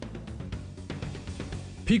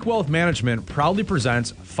Peak Wealth Management proudly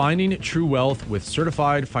presents Finding True Wealth with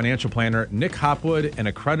certified financial planner Nick Hopwood and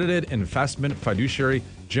accredited investment fiduciary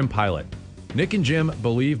Jim Pilot. Nick and Jim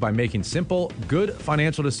believe by making simple, good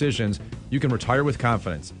financial decisions, you can retire with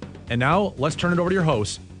confidence. And now, let's turn it over to your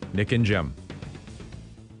hosts, Nick and Jim.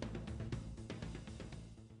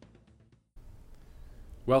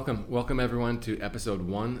 Welcome everyone to episode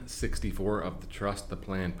 164 of the Trust the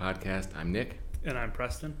Plan podcast. I'm Nick. And I'm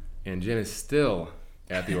Preston. And Jim is still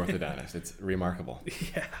at the orthodontist. It's remarkable.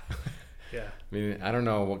 Yeah. I mean, I don't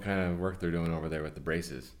know what kind of work they're doing over there with the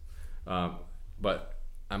braces. But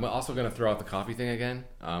I'm also going to throw out the coffee thing again.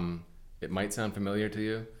 It might sound familiar to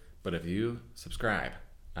you, but if you subscribe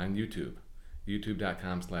on YouTube,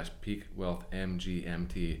 youtube.com/peakwealthmgmt,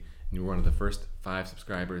 and you're one of the first 5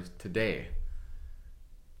 subscribers today,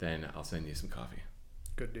 then I'll send you some coffee.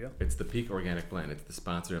 Good deal. It's the Peak Organic Blend. It's the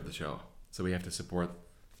sponsor of the show. So we have to support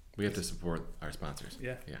our sponsors.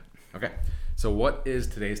 Yeah. Okay. So what is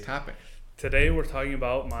today's topic? Today we're talking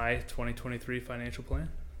about my 2023 financial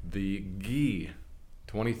plan. The GE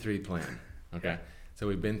 23 plan. Okay. So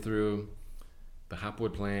we've been through the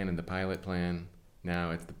Hopwood plan and the Pilot plan.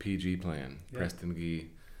 Now it's the PG plan. Yeah. Preston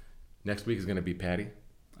GE. Next week is going to be Patty,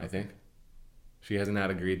 I think. She has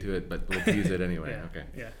not agreed to it, but we'll tease it anyway. Yeah. Okay.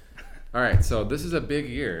 Yeah. All right. So this is a big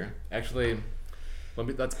year. Actually,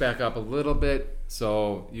 let's back up a little bit.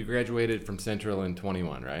 So you graduated from Central in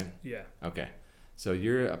 21, right? Yeah. Okay. So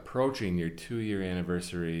you're approaching your 2-year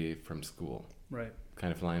anniversary from school. Right.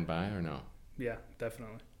 Kind of flying by or no? Yeah,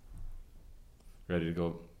 definitely. Ready to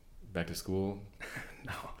go back to school?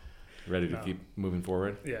 No. Ready to keep moving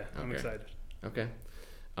forward? Yeah, I'm excited. Okay.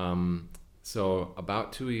 So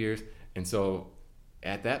about 2 years. And so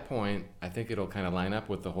at that point, I think it'll kind of line up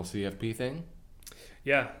with the whole CFP thing.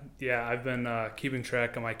 Yeah. I've been keeping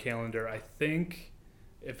track on my calendar. I think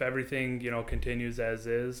if everything continues as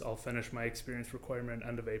is, I'll finish my experience requirement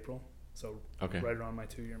end of April. So right around my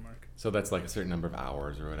 2-year mark. So that's like a certain number of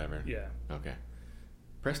hours or whatever. Yeah. Okay.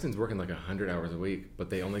 Preston's working like 100 hours a week, but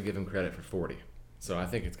they only give him credit for 40. So I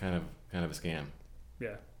think it's kind of a scam.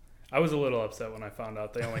 Yeah. I was a little upset when I found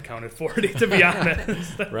out they only counted 40, to be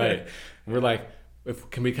honest. Right. We're like,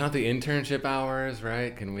 can we count the internship hours,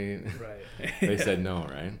 right? Can we? Right. They said no,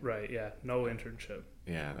 right? Right, yeah. No internship.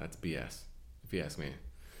 Yeah, that's BS, if you ask me.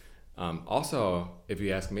 Also, if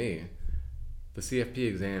you ask me, the CFP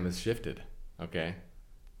exam is shifted, okay?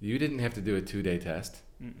 You didn't have to do a 2-day test,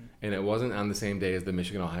 and it wasn't on the same day as the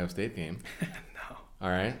Michigan-Ohio State game. No.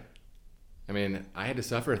 All right? I mean, I had to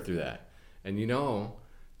suffer through that. And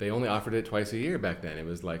they only offered it twice a year back then. It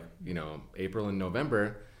was like, April and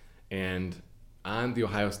November, and on the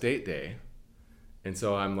Ohio State day. And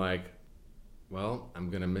so I'm like, well, I'm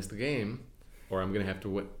going to miss the game, or I'm going to have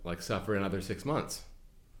to suffer another 6 months.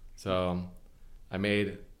 So I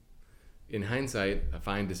made, in hindsight, a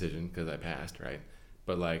fine decision because I passed, right?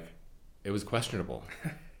 But it was questionable,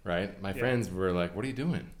 right? My friends were like, what are you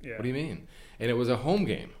doing? Yeah. What do you mean? And it was a home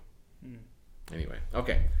game. Anyway,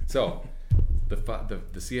 okay. So the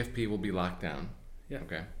CFP will be locked down. Yeah.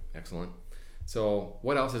 Okay, excellent. So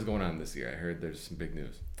what else is going on this year? I heard there's some big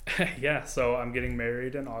news. Yeah, so I'm getting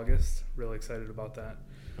married in August. Really excited about that.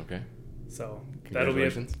 Okay. So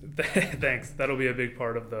Congratulations. Thanks. That'll be a big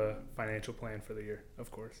part of the financial plan for the year,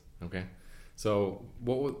 of course. Okay. So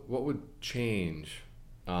what would change?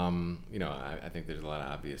 I think there's a lot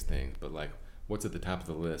of obvious things, but what's at the top of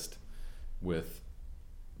the list with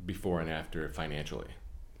before and after financially?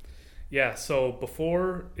 Yeah, so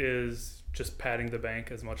before is just padding the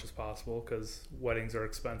bank as much as possible because weddings are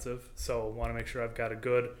expensive. So want to make sure I've got a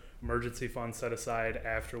good emergency fund set aside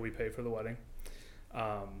after we pay for the wedding.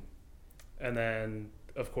 And then,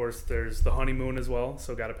 of course, there's the honeymoon as well.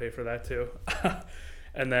 So got to pay for that too.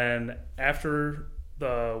 And then after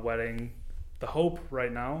the wedding, the hope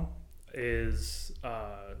right now is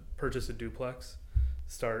purchase a duplex,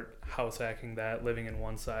 start house hacking that, living in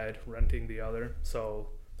one side, renting the other. So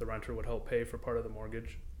the renter would help pay for part of the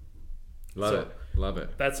mortgage. Love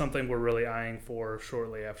it. That's something we're really eyeing for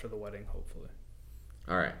shortly after the wedding, hopefully.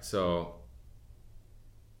 All right. So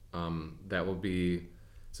that will be,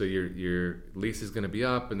 so your lease is going to be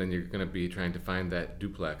up, and then you're going to be trying to find that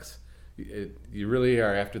duplex. You really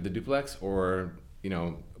are after the duplex, or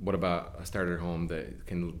what about a starter home that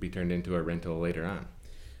can be turned into a rental later on?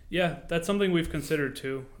 Yeah, that's something we've considered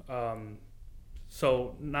too.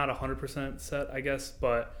 So not 100% set, I guess,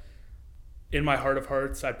 but in my heart of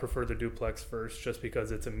hearts, I prefer the duplex first just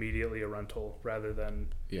because it's immediately a rental rather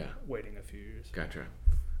than waiting a few years. Gotcha.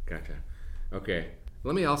 Okay.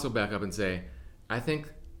 Let me also back up and say, I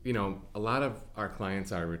think, a lot of our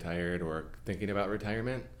clients are retired or thinking about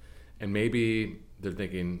retirement, And maybe they're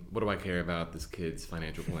thinking, what do I care about this kid's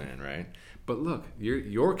financial plan, right? But look,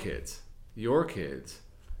 your kids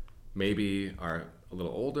maybe are a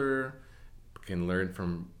little older, can learn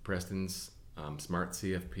from Preston's smart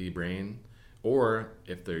CFP brain, or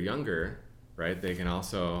if they're younger, right, they can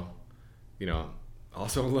also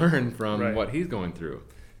learn from Right. what he's going through.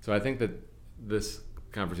 So I think that this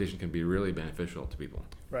conversation can be really beneficial to people.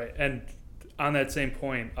 Right. And on that same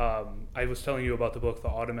point, I was telling you about the book, The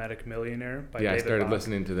Automatic Millionaire by Yeah, David I started Bach.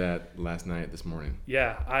 listening to that this morning.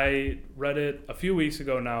 Yeah, I read it a few weeks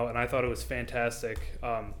ago now, and I thought it was fantastic.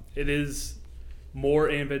 It is more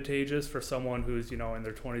advantageous for someone who's, in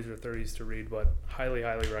their 20s or 30s to read, but highly,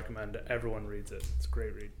 highly recommend everyone reads it. It's a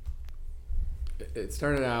great read. It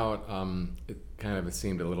started out, it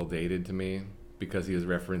seemed a little dated to me because he was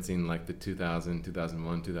referencing like the 2000,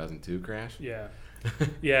 2001, 2002 crash. Yeah.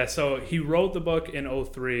 Yeah, so he wrote the book in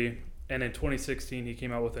 2003, and in 2016 he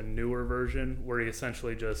came out with a newer version where he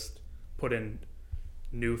essentially just put in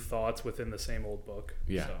new thoughts within the same old book.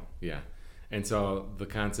 Yeah, So, yeah. And so the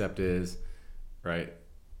concept is, right,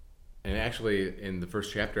 and actually in the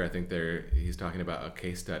first chapter, I think he's talking about a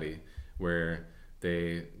case study where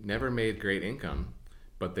they never made great income,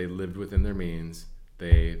 but they lived within their means.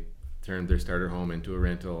 They turned their starter home into a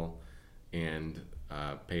rental and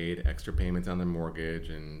paid extra payments on their mortgage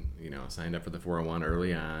and, signed up for the 401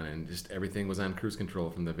 early on, and just everything was on cruise control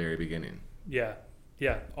from the very beginning. yeah,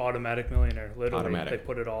 automatic millionaire. Literally, Automatic. they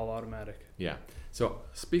put it all automatic. Yeah. So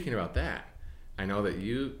speaking about that, I know that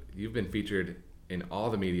you've been featured in all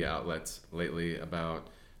the media outlets lately about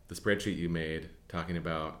the spreadsheet you made talking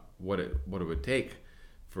about what it would take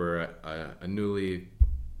for a newly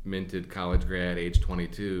minted college grad, age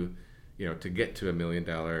 22, to get to $1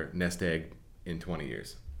 million nest egg in 20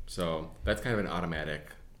 years. So that's kind of an automatic,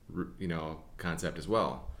 concept as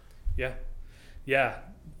well. Yeah.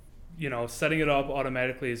 Setting it up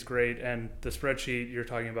automatically is great, and the spreadsheet you're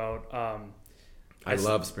talking about. I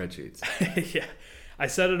love spreadsheets. Yeah, I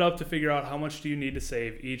set it up to figure out how much do you need to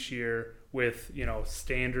save each year with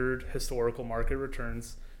standard historical market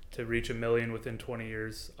returns to reach $1 million within 20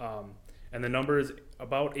 years, and the number is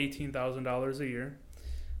about $18,000 a year,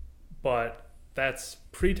 but that's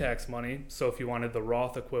pre-tax money. So if you wanted the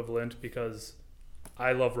Roth equivalent, because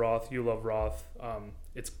I love Roth, you love Roth,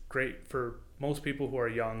 it's great for most people who are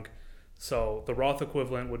young. So the Roth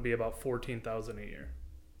equivalent would be about $14,000 a year.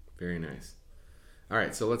 Very nice. All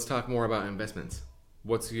right, so let's talk more about investments.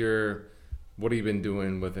 What have you been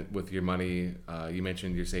doing with your money? You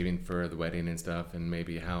mentioned you're saving for the wedding and stuff, and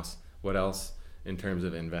maybe a house. What else in terms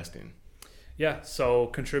of investing? Yeah, so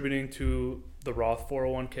contributing to the Roth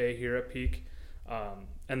 401k here at Peak,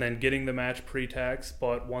 and then getting the match pre-tax,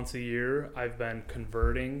 but once a year I've been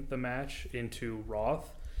converting the match into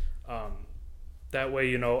Roth. That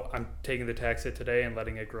way, I'm taking the tax hit today and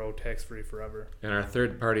letting it grow tax-free forever. And our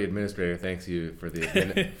third-party administrator thanks you for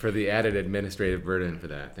the added administrative burden for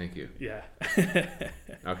that. Thank you. Yeah.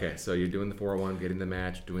 Okay, so you're doing the 401, getting the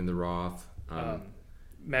match, doing the Roth.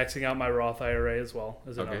 Maxing out my Roth IRA as well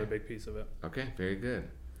is another Okay. big piece of it. Okay, very good.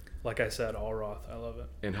 Like I said, all Roth. I love it.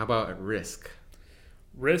 And how about risk?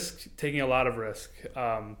 Risk, taking a lot of risk,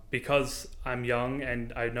 because I'm young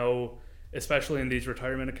and I know, especially in these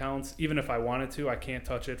retirement accounts, even if I wanted to, I can't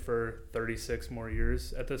touch it for 36 more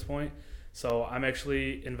years at this point. So I'm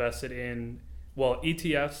actually invested in,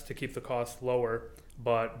 ETFs to keep the cost lower,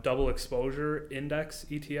 but double exposure index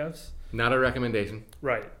ETFs. Not a recommendation.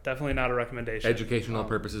 Right. Definitely not a recommendation. Educational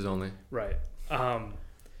purposes only. Right.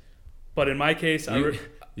 But in my case,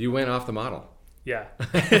 You went off the model. yeah.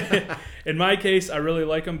 In my case, I really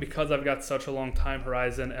like them because I've got such a long time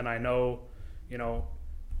horizon, and I know,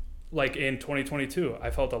 like in 2022,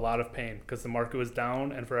 I felt a lot of pain because the market was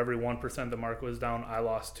down, and for every 1% the market was down, I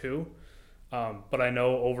lost 2. But I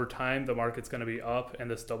know over time the market's going to be up, and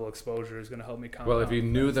this double exposure is going to help me compound. Well, if you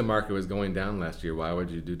knew the market was going down last year, why would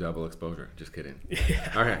you do double exposure? Just kidding.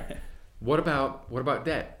 Yeah. All right. What about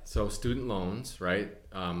debt? So student loans, right?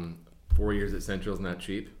 4 years at Central is not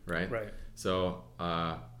cheap, right? Right. So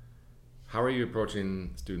how are you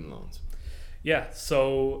approaching student loans? Yeah,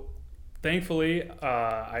 so thankfully,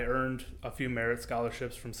 I earned a few merit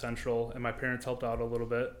scholarships from Central, and my parents helped out a little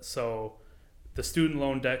bit. So the student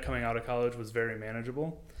loan debt coming out of college was very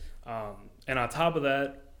manageable. And on top of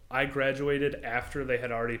that, I graduated after they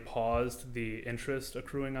had already paused the interest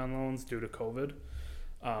accruing on loans due to COVID.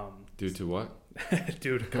 Due to what?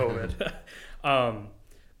 Due to COVID.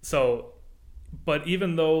 But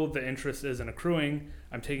even though the interest isn't accruing,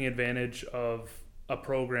 I'm taking advantage of a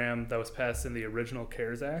program that was passed in the original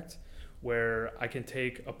CARES Act, where I can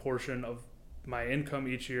take a portion of my income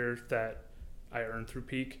each year that I earn through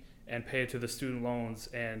Peak and pay it to the student loans,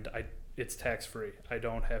 and it's tax free. I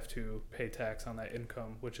don't have to pay tax on that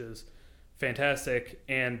income, which is fantastic.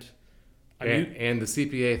 And the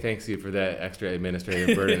CPA thanks you for that extra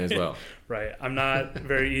administrative burden as well. Right. I'm not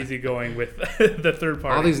very easygoing with the third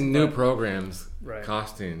party. All these new programs right.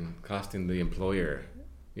 costing the employer,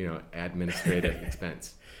 administrative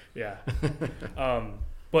expense. Yeah.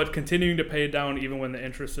 But continuing to pay it down even when the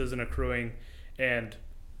interest isn't accruing. And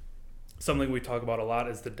something we talk about a lot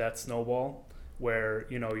is the debt snowball, where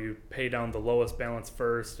you pay down the lowest balance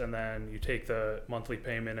first and then you take the monthly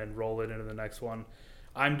payment and roll it into the next one.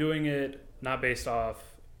 I'm doing it not based off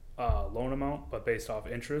loan amount, but based off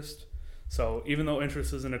interest. So even though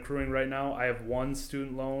interest isn't accruing right now, I have one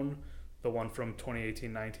student loan, the one from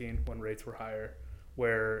 2018-19 when rates were higher,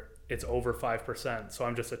 where it's over 5%. So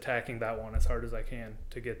I'm just attacking that one as hard as I can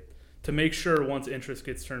to make sure once interest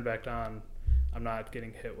gets turned back on, I'm not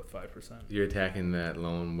getting hit with 5%. You're attacking that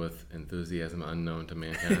loan with enthusiasm unknown to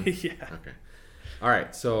mankind? Yeah. Okay. All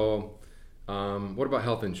right. So what about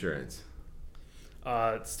health insurance?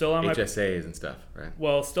 Still on HSAs and stuff, right?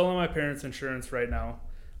 Well, still on my parents' insurance right now.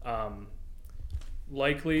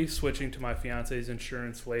 Likely switching to my fiance's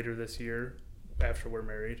insurance later this year after we're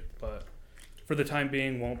married, but for the time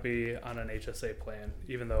being won't be on an HSA plan,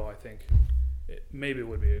 even though I think it maybe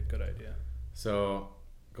would be a good idea. So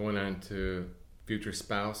going on to future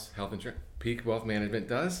spouse health insurance, Peak Wealth Management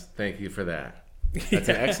does. Thank you for that. That's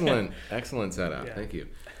an excellent setup. Yeah. Thank you.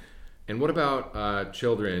 And what about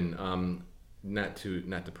children? Not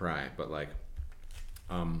to pry, but like,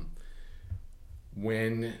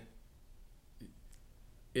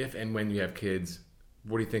 if and when you have kids,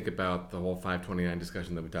 what do you think about the whole 529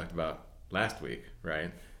 discussion that we talked about last week,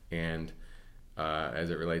 right? And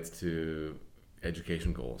as it relates to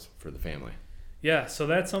education goals for the family. Yeah, so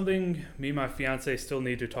that's something me and my fiance still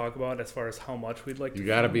need to talk about as far as how much we'd like to. You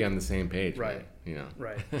got to be on the same page, right? Man,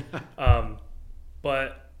 right.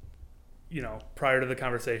 But prior to the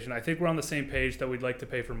conversation, I think we're on the same page that we'd like to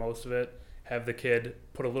pay for most of it, have the kid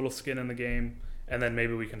put a little skin in the game, and then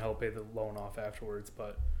maybe we can help pay the loan off afterwards.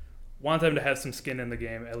 But want them to have some skin in the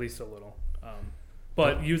game, at least a little.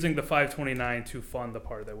 But using the 529 to fund the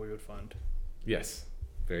part that we would fund. Yes,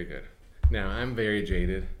 very good. Now, I'm very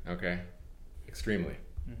jaded, okay? Extremely.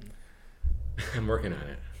 Mm-hmm. I'm working on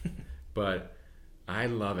it. But I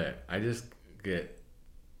love it. I just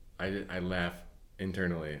I laugh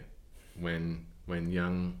internally when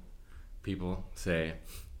young people say,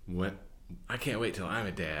 "What? I can't wait till I'm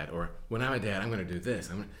a dad," or "When I'm a dad, I'm going to do this."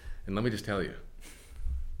 And let me just tell you,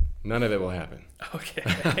 none of it will happen. Okay.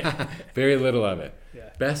 Very little of it.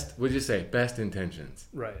 Yeah. Would you say best intentions?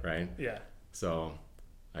 Right. Right? Yeah. So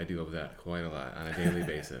I deal with that quite a lot on a daily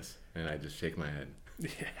basis, and I just shake my head.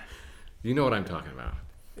 Yeah. You know what I'm talking about.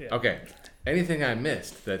 Yeah. Okay. Anything I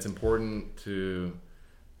missed that's important to,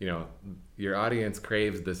 your audience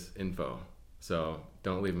craves this info, so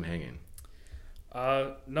don't leave them hanging.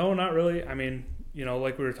 No, not really. I mean,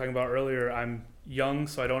 like we were talking about earlier, I'm young,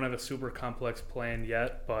 so I don't have a super complex plan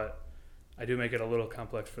yet, but I do make it a little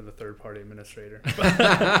complex for the third-party administrator.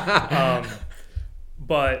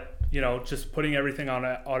 But, just putting everything on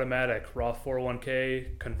automatic, Roth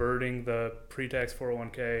 401k, converting the pre-tax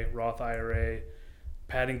 401k, Roth IRA,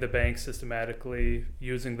 padding the bank systematically,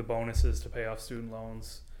 using the bonuses to pay off student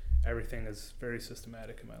loans. Everything is very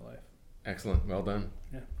systematic in my life. Excellent. Well done.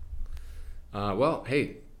 Yeah. Well,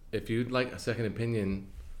 hey, if you'd like a second opinion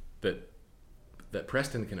that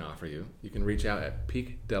Preston can offer you, you can reach out at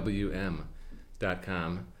peakwm.com,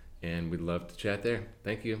 and we'd love to chat there.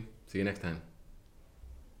 Thank you. See you next time.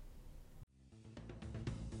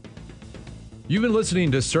 You've been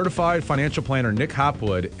listening to certified financial planner Nick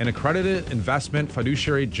Hopwood and accredited investment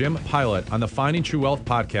fiduciary Jim Pilot on the Finding True Wealth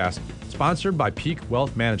podcast, sponsored by Peak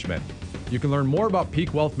Wealth Management. You can learn more about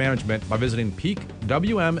Peak Wealth Management by visiting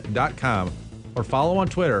peakwm.com or follow on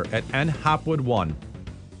Twitter at nhopwood1.